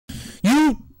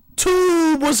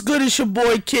what's good? It's your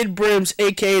boy Kid Brims,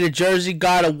 aka the Jersey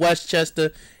God of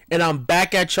Westchester, and I'm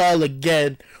back at y'all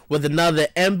again with another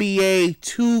NBA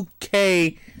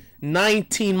 2K19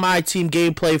 MyTeam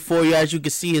gameplay for you. As you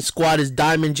can see, his squad is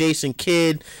Diamond Jason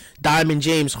Kidd, Diamond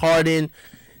James Harden,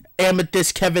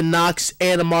 Amethyst Kevin Knox,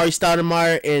 and Amari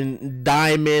Stoudemire, and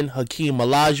Diamond Hakeem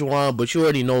Olajuwon. But you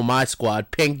already know my squad: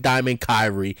 Pink Diamond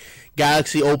Kyrie,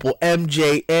 Galaxy Opal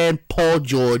MJ, and Paul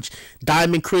George,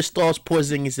 Diamond Kristaps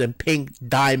Porzingis, and Pink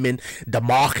Diamond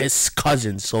DeMarcus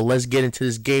Cousins. So let's get into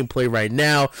this gameplay right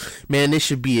now. Man, this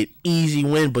should be an easy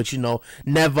win, but you know,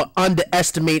 never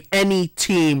underestimate any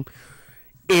team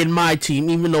in my team,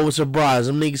 even though it's a bronze.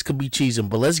 Them niggas could be cheesing.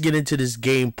 But let's get into this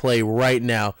gameplay right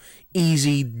now.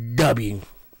 Easy W.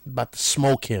 About to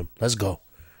smoke him. Let's go.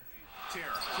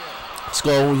 Let's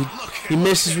go. He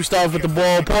misses. We start with the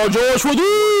ball. Paul George with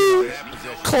you.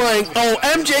 Clank. Oh,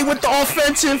 MJ with the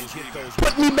offensive.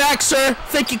 Put me back, sir.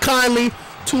 Thank you kindly.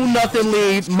 2-0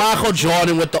 lead. Michael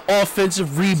Jordan with the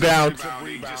offensive rebound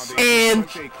and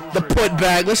the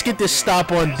putback. Let's get this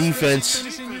stop on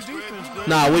defense.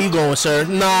 Nah, where you going, sir?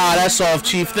 Nah, that's off,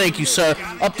 Chief. Thank you, sir.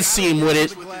 Up the seam with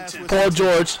it. Paul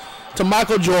George to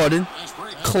Michael Jordan.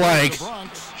 Clank.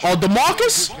 Oh,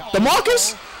 DeMarcus?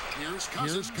 DeMarcus?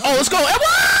 Oh, let's go.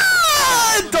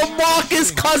 And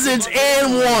DeMarcus Cousins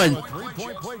and one.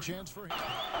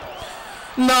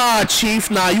 Nah,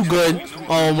 Chief. Nah, you good.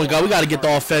 Oh, my God. We got to get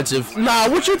the offensive. Nah,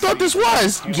 what you thought this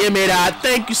was? Give me that.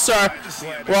 Thank you, sir.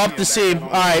 We're off the seam. All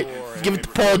right. Give it to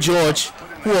Paul George.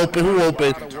 Who open? Who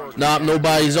open? Nah,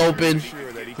 nobody's open.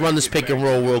 Run this pick and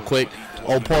roll real quick.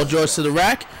 Oh, Paul George to the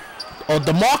rack. Oh,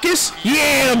 DeMarcus.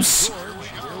 Yams.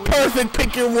 Perfect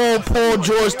pick and roll. Paul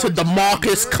George to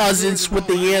DeMarcus Cousins with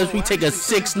the yams. We take a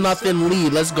 6-0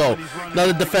 lead. Let's go.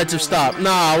 Another defensive stop.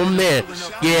 Nah, I'm there.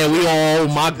 Yeah, we all. Oh,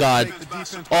 my God.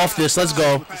 Off this. Let's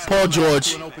go. Paul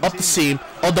George. Up the seam.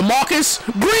 Oh, DeMarcus.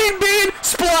 Green bean.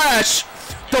 Splash.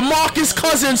 DeMarcus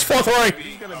Cousins for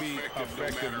 3.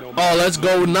 Oh, let's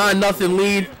go. 9-0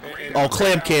 lead. Oh,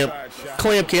 Clamp Camp.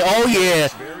 Clamp Camp. Oh, yeah.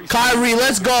 Kyrie,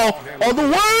 let's go. All the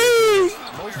way.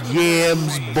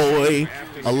 Yams, boy.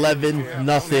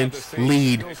 11-0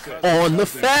 lead on the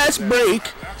fast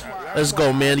break. Let's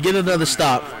go, man. Get another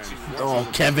stop. Oh,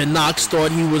 Kevin Knox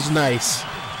thought he was nice.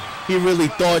 He really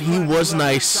thought he was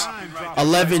nice.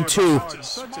 11-2.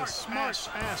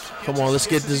 Come on, let's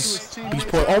get this beast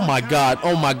point. Oh, my God.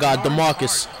 Oh, my God.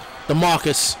 DeMarcus.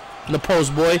 DeMarcus. In the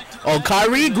post, boy. Oh,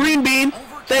 Kyrie, green bean.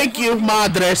 Thank you,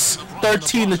 Madres.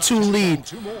 13-2 lead.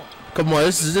 Come on,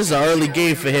 this is an early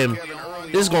game for him.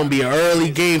 This is gonna be an early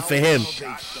game for him.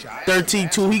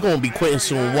 13-2. He gonna be quitting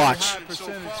soon. Watch.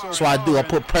 So I do. I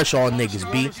put pressure on niggas.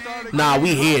 B. Nah,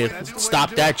 we here.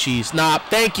 Stop that cheese. Nah,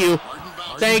 thank you.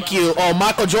 Thank you. Oh,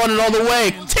 Michael Jordan all the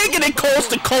way. Taking it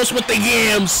coast to coast with the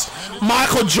yams.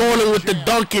 Michael Jordan with the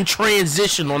dunk in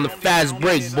transition on the fast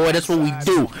break, boy. That's what we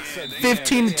do.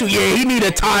 15-2. Yeah, he need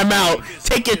a timeout.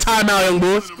 Take your timeout, young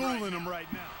boy.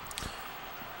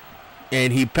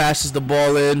 And he passes the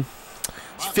ball in.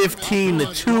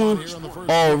 15-2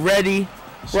 already.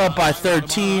 We're up by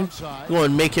 13. We're going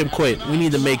to make him quit. We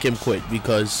need to make him quit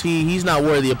because he's not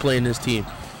worthy of playing this team.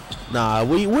 Nah,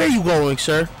 where are you going,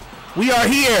 sir? We are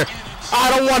here. I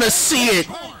don't want to see it.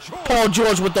 Paul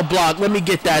George with the block. Let me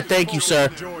get that. Thank you, sir.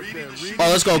 Oh,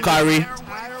 let's go, Kyrie.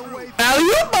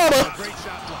 Alley-oop, Bubba.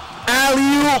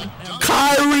 Alley-oop.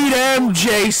 Kyrie to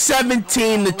MJ.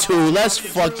 17-2. Let's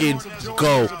fucking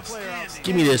go.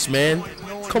 Give me this, man.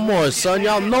 Come on, son.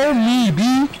 Y'all know me, B.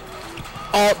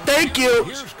 Oh, thank you.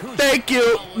 Thank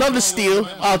you. Another steal.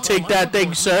 I'll take that. Thank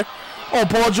you, sir. Oh,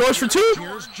 Paul George for 2?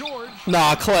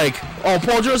 Nah, Clegg. Oh,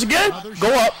 Paul George again?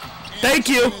 Go up. Thank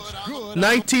you.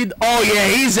 19. Oh, yeah,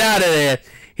 he's out of there.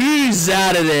 He's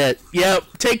out of there. Yep.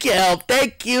 Take your help.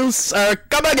 Thank you, sir.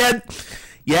 Come again.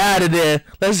 You're out of there.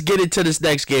 Let's get into this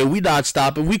next game. We not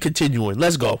stopping. We continuing.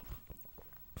 Let's go.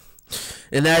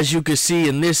 And as you can see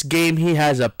in this game, he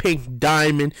has a pink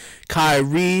diamond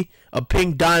Kyrie, a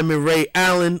pink diamond Ray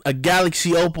Allen, a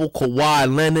Galaxy Opal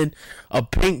Kawhi Leonard, a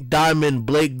pink diamond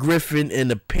Blake Griffin,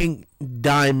 and a pink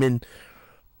diamond,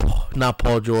 not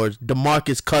Paul George,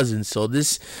 DeMarcus Cousins. So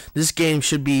this game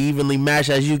should be evenly matched.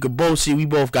 As you can both see, we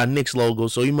both got Knicks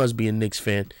logos, so he must be a Knicks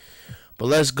fan. But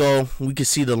let's go. We can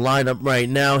see the lineup right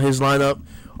now. His lineup.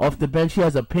 Off the bench, he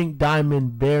has a pink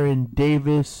diamond Baron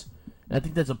Davis. I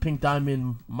think that's a pink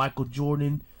diamond Michael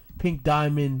Jordan, pink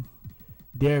diamond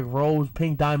Derrick Rose,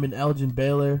 pink diamond Elgin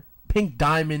Baylor, pink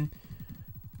diamond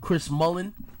Chris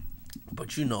Mullin.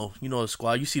 But you know the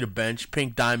squad. You see the bench.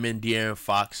 Pink diamond De'Aaron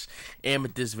Fox,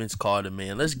 amethyst Vince Carter,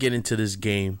 man. Let's get into this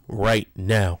game right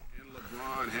now.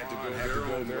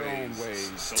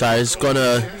 So it's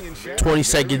gonna 20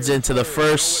 seconds into the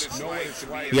first.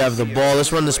 You have the ball.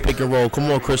 Let's run this pick and roll.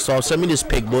 Come on, Kristoff. Send me this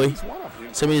pick, boy.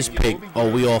 Send me this pick. Oh,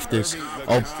 we off this.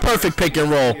 Oh, perfect pick and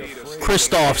roll.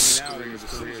 Kristoff's.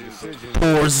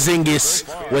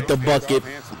 Porzingis with the bucket.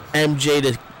 MJ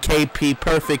to KP.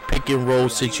 Perfect pick and roll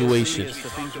situation.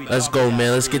 Let's go,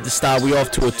 man. Let's get the stop. We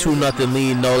off to a 2-0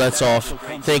 lead. No, that's off.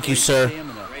 Thank you, sir.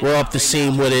 We're up the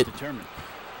seam with it.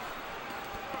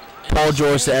 Paul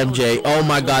George to MJ. Oh,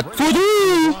 my God.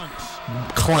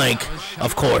 Clank,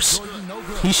 of course.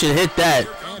 He should hit that.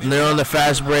 And they're on the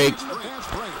fast break.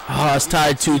 Oh, it's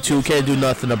tied 2-2. Can't do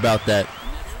nothing about that.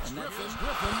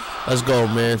 Let's go,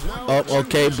 man. Oh,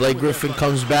 okay. Blake Griffin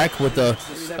comes back with a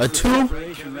 2.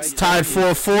 It's tied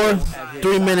 4-4.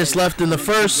 3 minutes left in the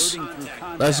first.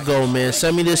 Let's go, man.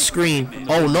 Send me this screen.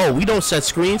 Oh, no. We don't set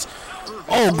screens.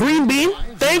 Oh, green bean.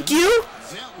 Thank you.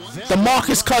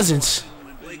 DeMarcus Cousins.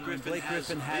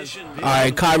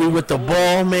 Alright, Kyrie with the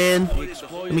ball, man.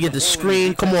 Let me get the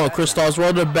screen. Come on, Kristoff.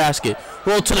 Roll to the basket.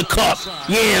 Roll to the cup.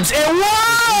 Yams. And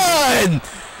 1!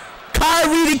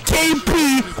 Kyrie to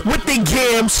KP with the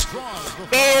Yams.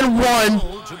 And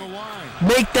 1.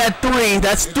 Make that 3.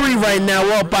 That's 3 right now.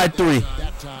 We're up by 3.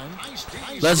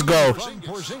 Let's go.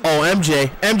 Oh,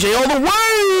 MJ. MJ all the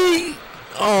way!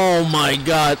 Oh, my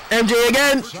God. MJ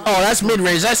again? Oh, that's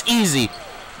mid-range. That's easy.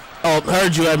 Oh,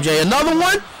 heard you, MJ. Another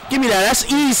one? Give me that.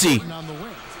 That's easy.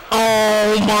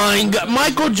 Oh, my God.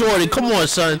 Michael Jordan. Come on,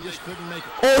 son.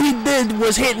 All he did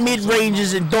was hit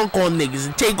mid-ranges and dunk on niggas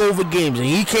and take over games. And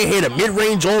he can't hit a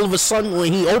mid-range all of a sudden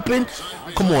when he open.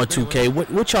 Come on, 2K.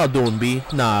 What y'all doing, B?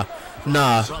 Nah.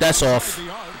 That's off.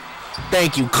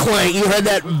 Thank you. Clank. You heard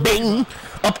that bang?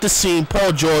 Up the seam.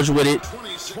 Paul George with it.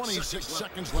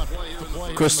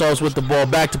 Kristoff's with the ball.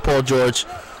 Back to Paul George.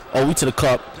 Oh, we to the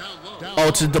cup.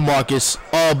 Oh, to DeMarcus.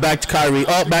 Oh, back to Kyrie.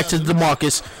 Oh, back to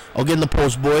DeMarcus. Oh, get in the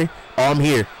post, boy. Oh, I'm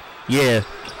here. Yeah.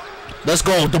 Let's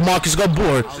go. DeMarcus got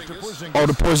bored. Oh,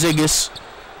 the Porzingis.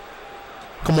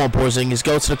 Come on, Porzingis.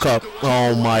 Go to the cup.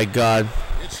 Oh, my God.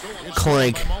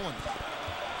 Clank.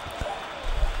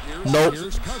 Nope.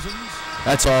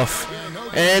 That's off.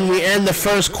 And we end the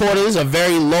first quarter. This is a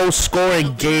very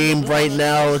low-scoring game right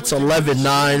now. It's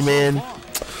 11-9, man.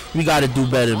 We got to do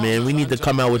better, man. We need to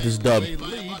come out with this dub.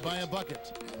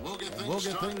 We'll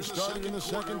get things started in the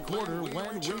second quarter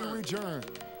when we return.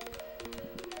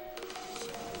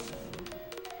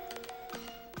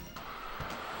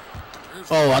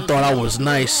 Oh, I thought I was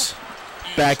nice.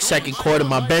 Back second quarter.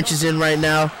 My bench is in right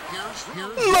now.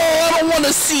 No, I don't want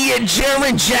to see it.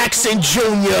 Jaren Jackson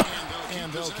Jr.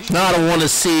 No, I don't want to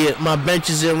see it. My bench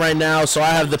is in right now. So I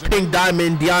have the Pink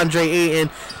Diamond, DeAndre Ayton,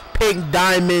 Pink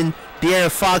Diamond,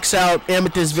 De'Aaron Fox out,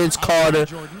 Amethyst Vince Carter,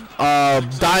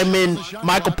 Diamond,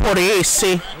 Michael Porter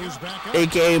AC,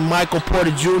 a.k.a. Michael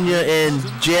Porter Jr. and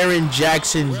Jaren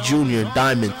Jackson Jr.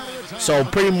 Diamond. So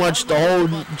pretty much the whole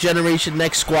Generation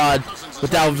Next squad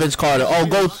without Vince Carter.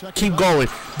 Oh, keep going.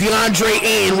 DeAndre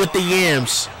Ayton with the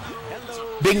Yams.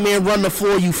 Big man run the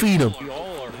floor, you feed him.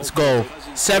 Let's go.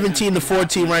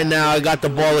 17-14 right now. I got the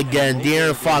ball again.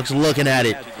 De'Aaron Fox looking at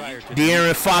it.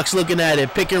 De'Aaron Fox looking at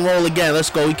it. Pick and roll again. Let's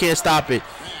go. We can't stop it.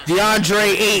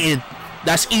 DeAndre Ayton.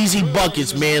 That's easy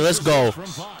buckets, man. Let's go.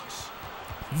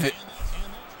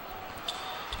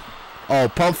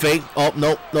 Oh, pump fake. Oh,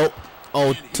 nope.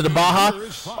 Oh, to the Baja.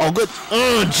 Oh, good.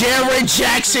 Jaren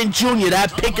Jackson Jr.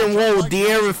 That pick and roll.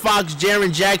 De'Aaron Fox,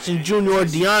 Jaren Jackson Jr. or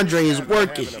DeAndre is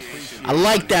working. I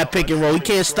like that pick and roll. We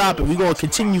can't stop it. We're going to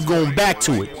continue going back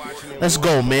to it. Let's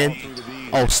go, man.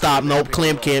 Oh, stop. Nope.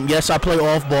 Clamp cam. Yes, I play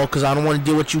off ball because I don't want to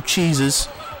deal with you cheeses.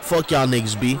 Fuck y'all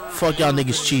niggas, B. Fuck y'all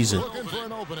niggas cheesing.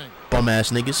 Bum ass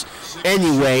niggas.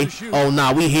 Anyway. Oh,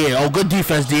 nah. We here. Oh, good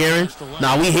defense, De'Aaron.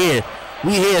 Nah, we here.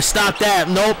 We here. Stop that.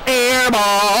 Nope. Air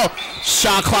ball.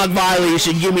 Shot clock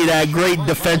violation. Give me that great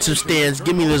defensive stance.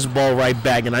 Give me this ball right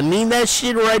back. And I need that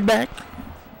shit right back.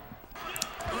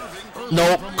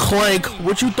 Nope. Clank.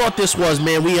 What you thought this was,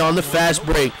 man? We on the fast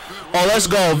break. Oh, let's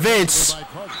go. Vince.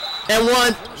 And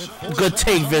 1. Good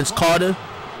take, Vince Carter.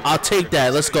 I'll take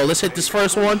that. Let's go. Let's hit this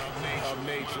first one.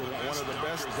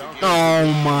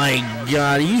 Oh, my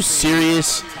God. Are you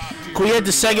serious? Can we hit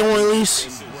the second one at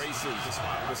least?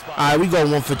 All right, we go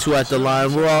 1 for 2 at the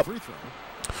line. We're up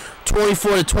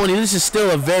 24-20. This is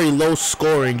still a very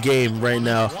low-scoring game right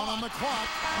now.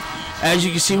 As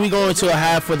you can see, we go into a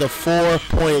half with a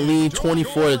 4-point lead,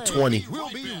 24-20. We'll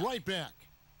be right back.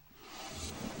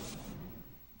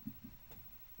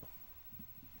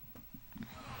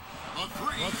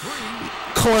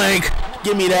 Clank,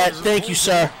 give me that. Thank you,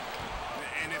 sir.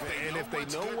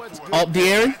 Oh,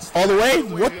 De'Aaron, all the way?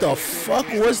 What the fuck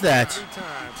was that?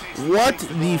 What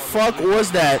the fuck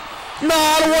was that? No,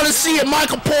 I don't want to see it.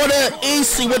 Michael Porter,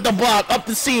 easy with the block. Up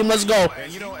the seam. Let's go.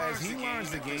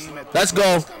 Let's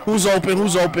go. Who's open?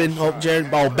 Who's open? Oh, Jared.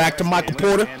 Oh, back to Michael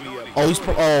Porter. Oh, he's.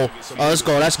 Oh, let's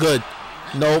go. That's good.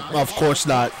 Nope, of course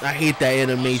not. I hate that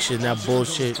animation, that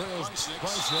bullshit.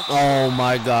 Oh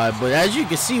my god. But as you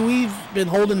can see, we've been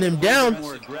holding them down.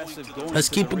 Let's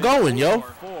keep it going, yo.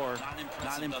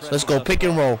 Let's go, pick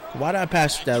and roll. Why did I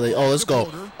pass that late? Oh, let's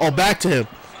go. Oh, back to him.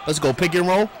 Let's go, pick and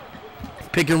roll.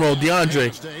 Pick and roll,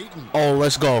 DeAndre. Oh,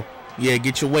 let's go. Yeah,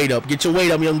 get your weight up. Get your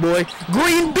weight up, young boy.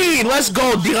 Green bean. Let's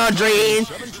go, DeAndre in.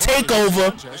 Take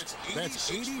over.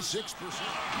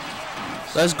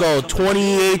 Let's go.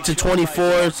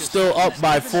 28-24. Still up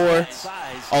by 4.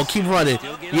 Oh, keep running.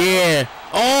 Yeah.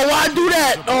 Oh, why do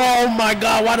that? Oh, my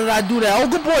God. Why did I do that? Oh,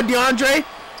 good boy, DeAndre.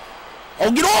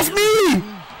 Oh, get off me.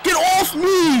 Get off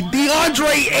me.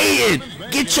 DeAndre Ayton.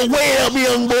 Get your weight up,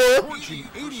 young boy.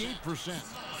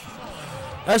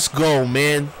 Let's go,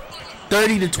 man.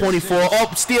 30-24.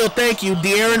 Oh, steal. Thank you.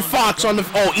 De'Aaron Fox on the.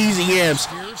 Oh, easy yams.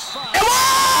 Come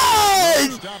on!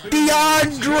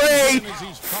 DeAndre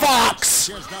Fox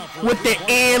with the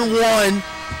and one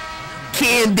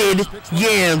candid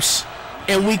yams.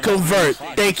 And we convert.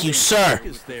 Thank you, sir.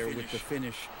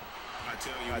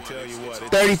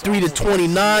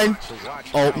 33-29.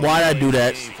 Oh, why'd I do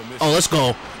that? Oh, let's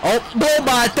go. Oh, blow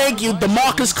by. Thank you.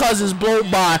 DeMarcus Cousins blow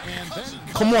by.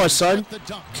 Come on, son.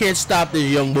 Can't stop this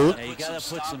young boy.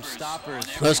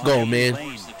 Let's go, man.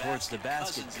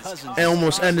 And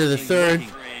almost end of the third.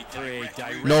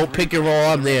 No pick and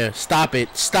roll. I'm there. Stop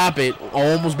it. Stop it.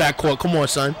 Oh, almost backcourt. Come on,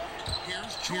 son.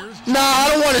 Nah, I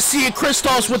don't want to see it.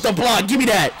 Kristaps with the block. Give me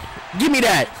that. Give me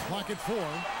that.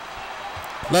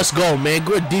 Let's go, man.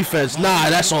 Good defense. Nah,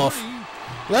 that's off.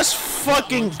 Let's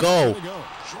fucking go.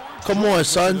 Come on,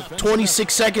 son.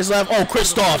 26 seconds left. Oh,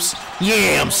 Kristaps.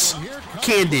 Yams.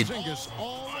 Candid.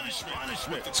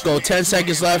 Let's go. 10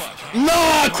 seconds left.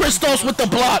 No, Kristaps with the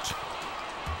block.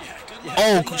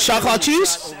 Oh, shot clock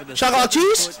cheese? Shot clock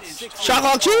cheese? Shot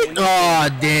clock cheese? Oh,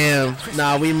 damn.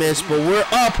 Nah, we missed, but we're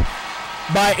up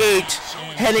by 8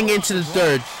 heading into the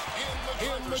third.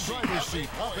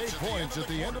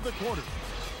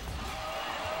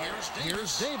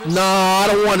 No, I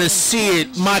don't want to see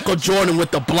it. Michael Jordan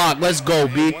with the block. Let's go,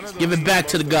 B. Give it back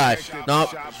to the guy. No,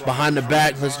 behind the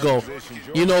back. Let's go.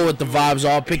 You know what the vibes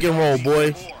are. Pick and roll,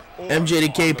 boy. MJ to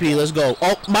KP. Let's go.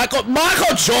 Oh, Michael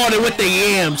Jordan with the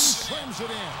yams.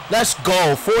 Let's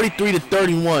go.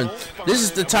 43-31. This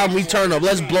is the time we turn up.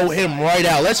 Let's blow him right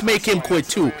out. Let's make him quit,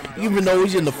 too, even though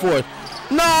he's in the fourth.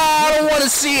 No, I don't want to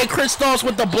see it. Kristaps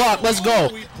with the block. Let's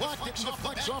go.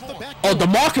 Oh,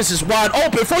 DeMarcus is wide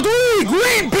open for 3.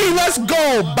 Green bean. Let's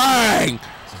go. Bang.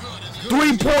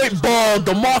 3-point ball.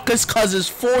 DeMarcus Cousins,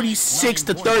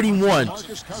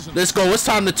 46-31. Let's go. It's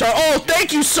time to turn. Oh,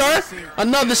 thank you, sir.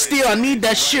 Another steal. I need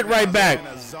that shit right back.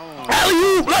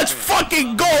 Alley-oop. Let's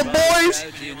fucking go, boys.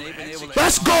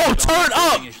 Let's go. Turn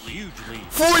up.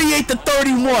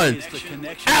 48-31.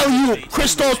 Alley-oop.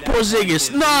 Kristaps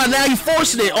Porzingis. Nah, now he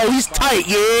forcing it. Oh, he's tight.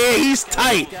 Yeah, he's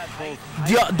tight.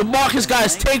 DeMarcus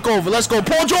guys take over. Let's go.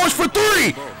 Paul George for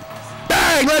 3.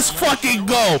 Bang. Let's fucking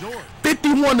go.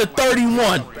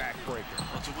 51-31.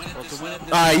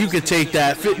 Alright, you can take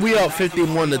that. We up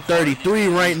 51-33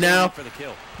 right now.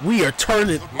 We are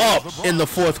turning up in the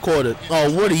fourth quarter.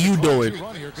 Oh, what are you doing?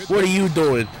 What are you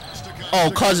doing? Oh,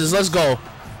 Cousins, let's go.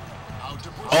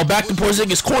 Oh, back to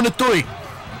Porzingis. Corner 3.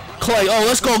 Clay. Oh,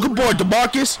 let's go. Good boy,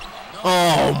 DeMarcus.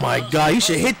 Oh, my God. He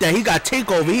should hit that. He got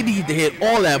takeover. He needed to hit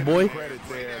all that, boy.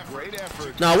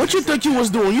 Now, what you think you was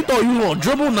doing? You thought you was going to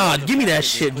dribble? Nah, give me that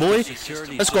shit, boy.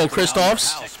 Let's go,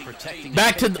 Kristaps.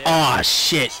 Back to... Aw,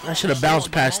 shit. I should have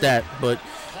bounced past that, but...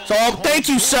 So, thank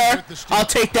you, sir. I'll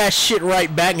take that shit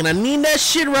right back, and I need that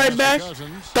shit right back.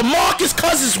 DeMarcus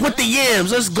Cousins with the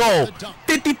yams. Let's go.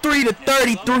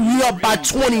 53-33. We up by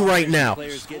 20 right now.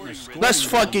 Let's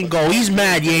fucking go. He's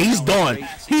mad. Yeah, he's done.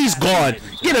 He's gone.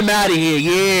 Get him out of here.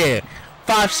 Yeah.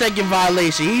 5-second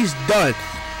violation. He's done.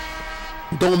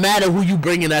 Don't matter who you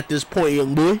bringing at this point,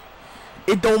 young boy.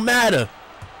 It don't matter.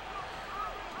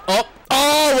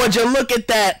 Oh, would you look at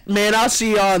that, man? I'll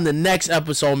see y'all in the next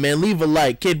episode, man. Leave a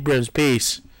like. Kid Brims,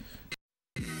 peace.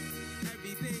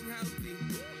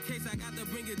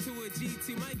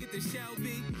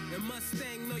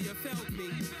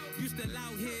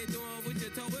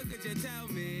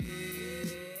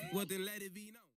 Well, then let it be known.